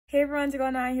Hey everyone, it's your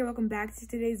girl Aniya here. Welcome back to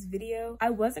today's video. I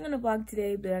wasn't gonna vlog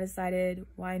today, but I decided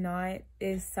why not.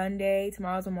 It's Sunday,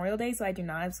 tomorrow's Memorial Day, so I do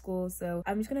not have school. So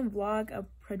I'm just gonna vlog a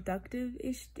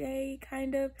productive-ish day,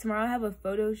 kind of. Tomorrow I have a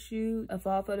photo shoot, a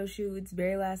fall photo shoot. It's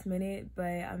very last minute, but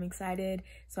I'm excited.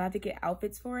 So I have to get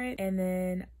outfits for it. And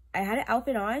then I had an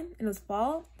outfit on, and it was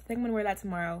fall. I think I'm gonna wear that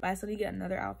tomorrow, but I still need to get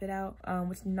another outfit out,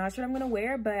 which I'm not sure I'm gonna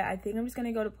wear, but I think I'm just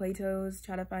gonna go to Plato's,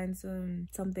 try to find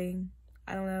something.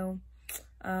 I don't know.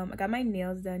 I got my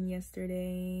nails done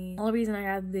yesterday. The only reason I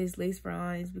have this lace front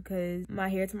on is because my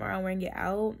hair tomorrow I'm wearing it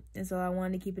out, and so I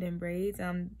wanted to keep it in braids.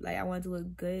 I wanted to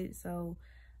look good, so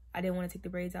I didn't want to take the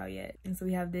braids out yet. And so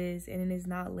we have this, and then it's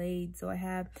not laid. So I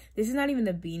have, this is not even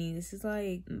the beanie. This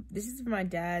is for my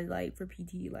dad, like for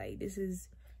PT. Like this is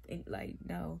like,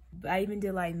 no. But I even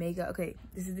did like makeup. Okay,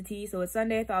 this is the tea. So it's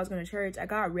Sunday. I thought I was going to church. I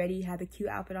got ready, had the cute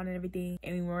outfit on and everything,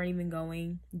 and we weren't even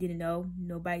going. Didn't know.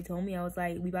 Nobody told me. I was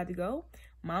like, we about to go?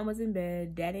 Mom was in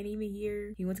bed. Dad ain't even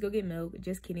here. He went to go get milk.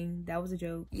 Just kidding. That was a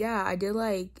joke. Yeah, I did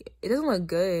like, it doesn't look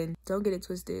good. Don't get it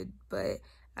twisted. But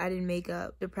I did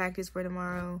makeup to practice for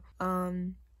tomorrow. I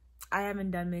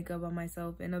haven't done makeup on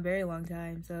myself in a very long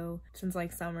time. So since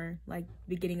like summer, like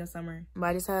beginning of summer. But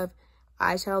I just have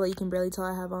eyeshadow that you can barely tell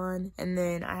I have on, and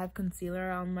then I have concealer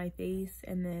on my face,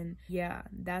 and then yeah,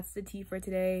 that's the tea for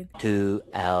today. 2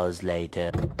 hours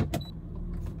later.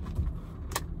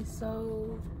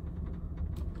 So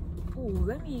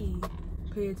let me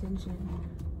pay attention.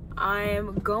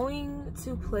 I'm going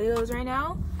to Plato's right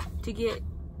now to get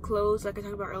clothes like I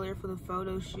talked about earlier for the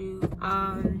photo shoot.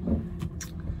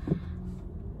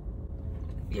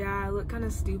 Yeah, I look kind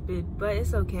of stupid, but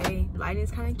it's okay. Lighting's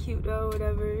kind of cute though,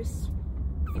 whatever.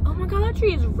 Oh my god, that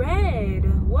tree is red.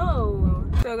 Whoa.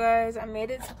 So guys, I made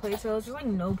it to Plato's. There's like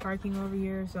no parking over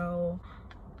here, so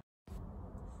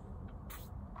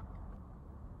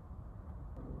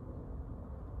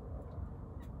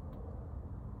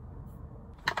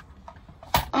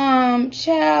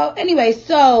child. Anyway,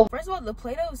 so first of all, the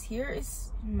Plato's here, it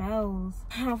smells.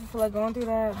 I don't know if I feel like going through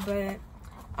that, but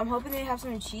I'm hoping they have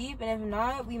something cheap, and if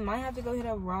not, we might have to go hit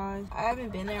up Ross. I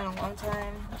haven't been there in a long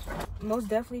time. Most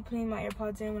definitely putting my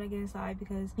AirPods in when I get inside,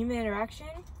 because human interaction,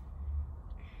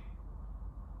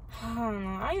 I don't know.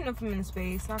 I don't even know if I'm in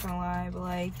space, not gonna lie, but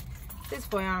like at this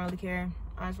point I don't really care.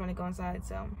 I just want to go inside.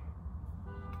 So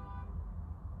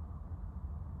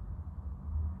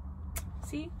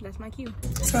see, that's my cue.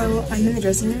 So I'm in the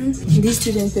dressing room. These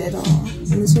two didn't fit at all,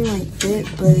 and this one like fit,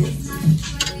 but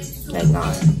like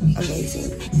not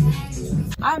amazing.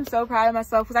 I'm so proud of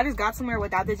myself because I just got somewhere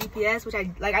without the GPS, which I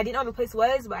didn't know where the place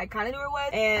was, but I kind of knew where it was,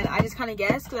 and I just kind of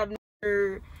guessed because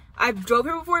I've drove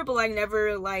here before, but like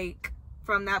never like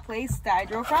from that place that I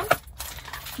drove from.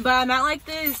 But I'm at like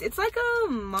this, it's like a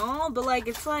mall, but like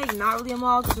it's like not really a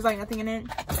mall because there's like nothing in it.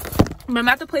 But I'm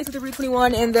at the place with the Route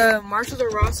 21 and the Marshalls or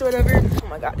Ross or whatever. Oh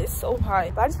my god, it's so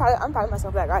hot. But I'm proud of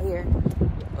myself that I got here.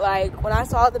 Like when I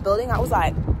saw the building, I was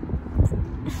like,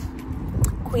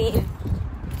 queen.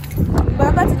 But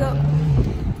I'm about to go.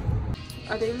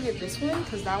 Are they gonna get this one?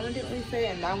 Because that one didn't really fit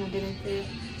and that one didn't fit.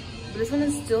 But this one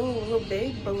is still a little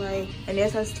big, but like, and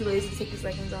yes, I was too lazy to take these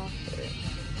leggings off. But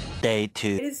Day 2.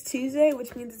 it is Tuesday,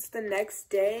 which means it's the next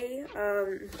day.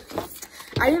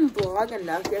 I didn't vlog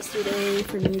enough yesterday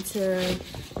for me to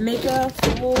make a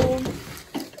full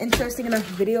interesting enough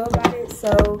video about it.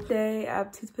 So today I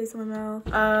have toothpaste in my mouth.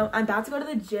 I'm about to go to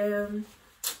the gym.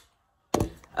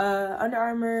 Under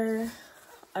Armour,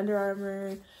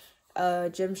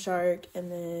 Gymshark,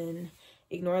 and then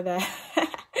ignore that.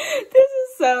 This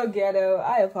is so ghetto.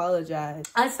 I apologize.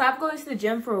 I stopped going to the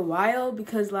gym for a while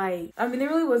because like, I mean, there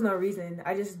really was no reason.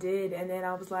 I just did, and then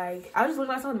I was like, I was just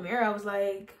looking at myself in the mirror. I was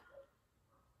like,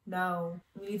 no,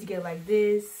 we need to get like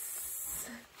this.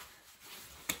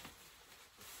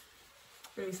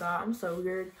 Really saw, I'm so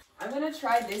weird. I'm gonna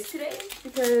try this today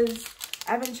because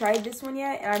I haven't tried this one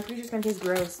yet, and I'm pretty sure it's gonna taste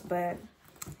gross, but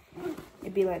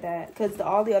it'd be like that because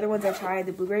all the other ones I tried,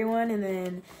 the blueberry one and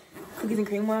then cookies and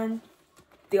cream one,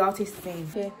 they all taste the same.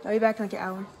 Okay, I'll be back in like an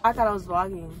hour. I thought I was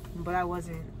vlogging, but I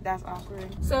wasn't. That's awkward.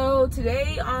 So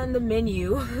today on the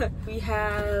menu, we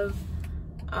have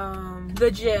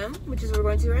the gym, which is what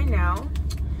we're going to right now,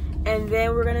 and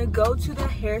then we're gonna go to the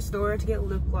hair store to get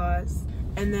lip gloss,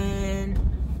 and then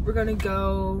we're gonna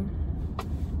go,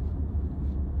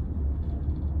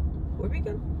 where we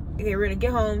go? Okay, we're gonna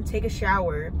get home, take a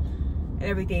shower and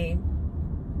everything,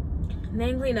 and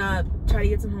then clean up, try to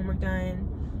get some homework done.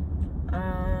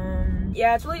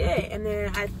 Yeah, that's really it. And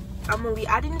then I'm gonna leave.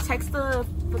 I didn't text the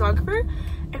photographer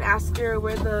and ask her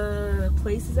where the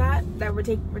place is at that we're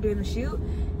doing the shoot,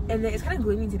 and then it's kind of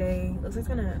gloomy today. Looks like it's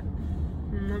gonna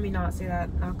Let me not say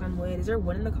that. Knock on wood. Is there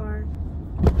wood in the car?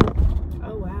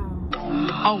 Oh wow.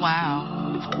 Oh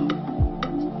wow.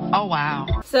 Oh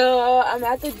wow. So I'm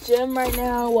at the gym right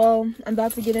now. Well, I'm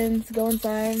about to get in to go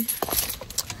inside.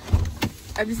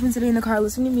 I've just been sitting in the car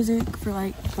listening to music for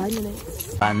like 5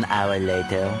 minutes. 1 hour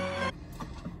later.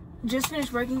 Just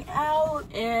finished working out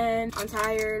and I'm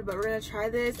tired, but we're gonna try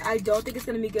this. I don't think it's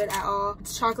gonna be good at all.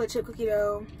 It's chocolate chip cookie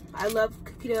dough. I love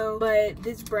cookie dough, but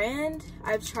this brand,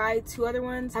 I've tried 2 other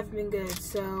ones, haven't been good.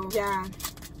 So yeah,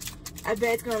 I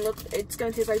bet it's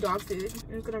gonna taste like dog food.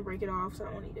 I'm just gonna break it off so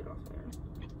I don't eat it off there.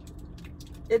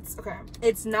 It's okay.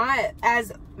 It's not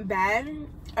as bad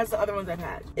as the other ones I've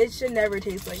had. It should never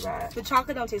taste like that. The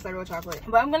chocolate don't taste like real chocolate.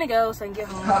 But I'm gonna go so I can get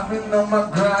home. I've been on my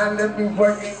grind, let me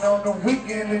working on the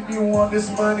weekend. If you want this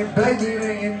money, baby,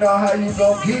 then you know how you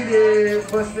gon' get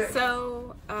it. So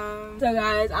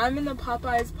guys, I'm in the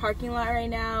Popeyes parking lot right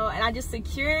now and I just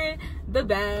secured the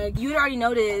bag. You would already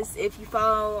know this if you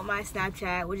follow my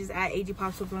Snapchat, which is at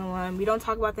AGPopsUp101. We don't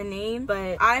talk about the name,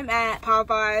 but I'm at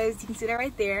Popeyes. You can see that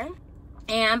right there.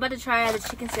 And I'm about to try the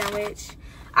chicken sandwich.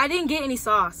 I didn't get any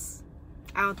sauce,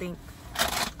 I don't think,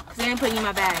 because I didn't put any in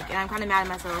my bag, and I'm kind of mad at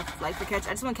myself. Like for ketchup,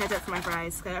 I just want ketchup for my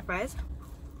fries. Can I have fries?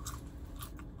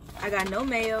 I got no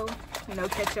mayo, no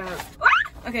ketchup.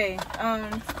 Okay,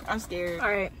 I'm scared. All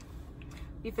right,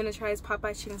 we finna try this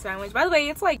Popeyes chicken sandwich. By the way,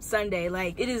 it's like Sunday,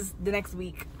 like it is the next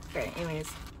week. Okay, anyways.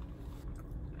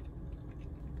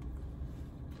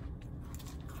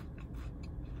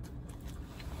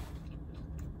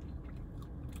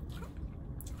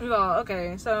 Oh,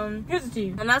 okay, so here's the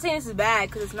tea. I'm not saying this is bad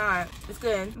because it's not. It's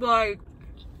good, but like,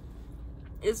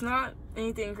 it's not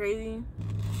anything crazy.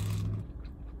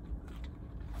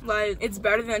 Like, it's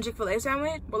better than a Chick-fil-A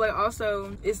sandwich, but like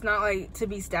also, it's not like to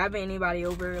be stabbing anybody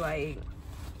over like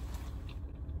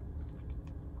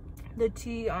the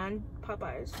tea on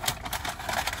Popeyes.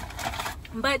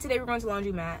 But today we're going to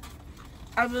laundromat.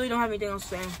 I really don't have anything else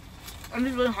to say. I'm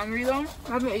just really hungry though.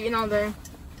 I haven't eaten all day.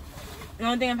 The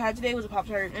only thing I've had today was a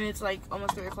Pop-Tart, and it's like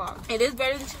almost 3 o'clock. It is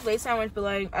better than Chick-fil-A sandwich, but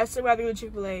like, I still rather go to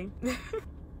Chick-fil-A.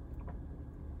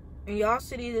 In y'all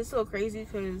cities, it's so crazy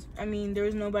because, I mean, there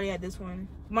was nobody at this one.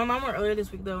 My mom went earlier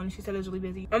this week though, and she said it was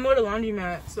really busy. I'm going to the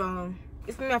laundromat, so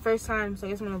it's gonna be my first time, so I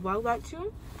guess I'm gonna vlog that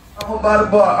too. I'm about the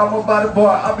bar, I'm about the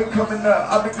bar. I've been coming up,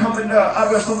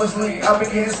 I've got so much lean, I've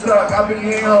been getting stuck, I've been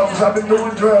getting hoes, I've been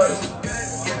doing drugs.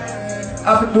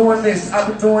 I've been doing this, I've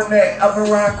been doing that, I've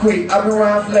been riding quick, I've been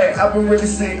riding flat, I've been really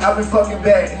sick, I've been fucking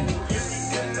bad.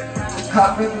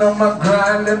 I've been on my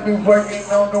grind, let me working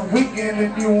on the weekend.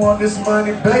 If you want this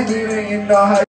money, baby, then you know how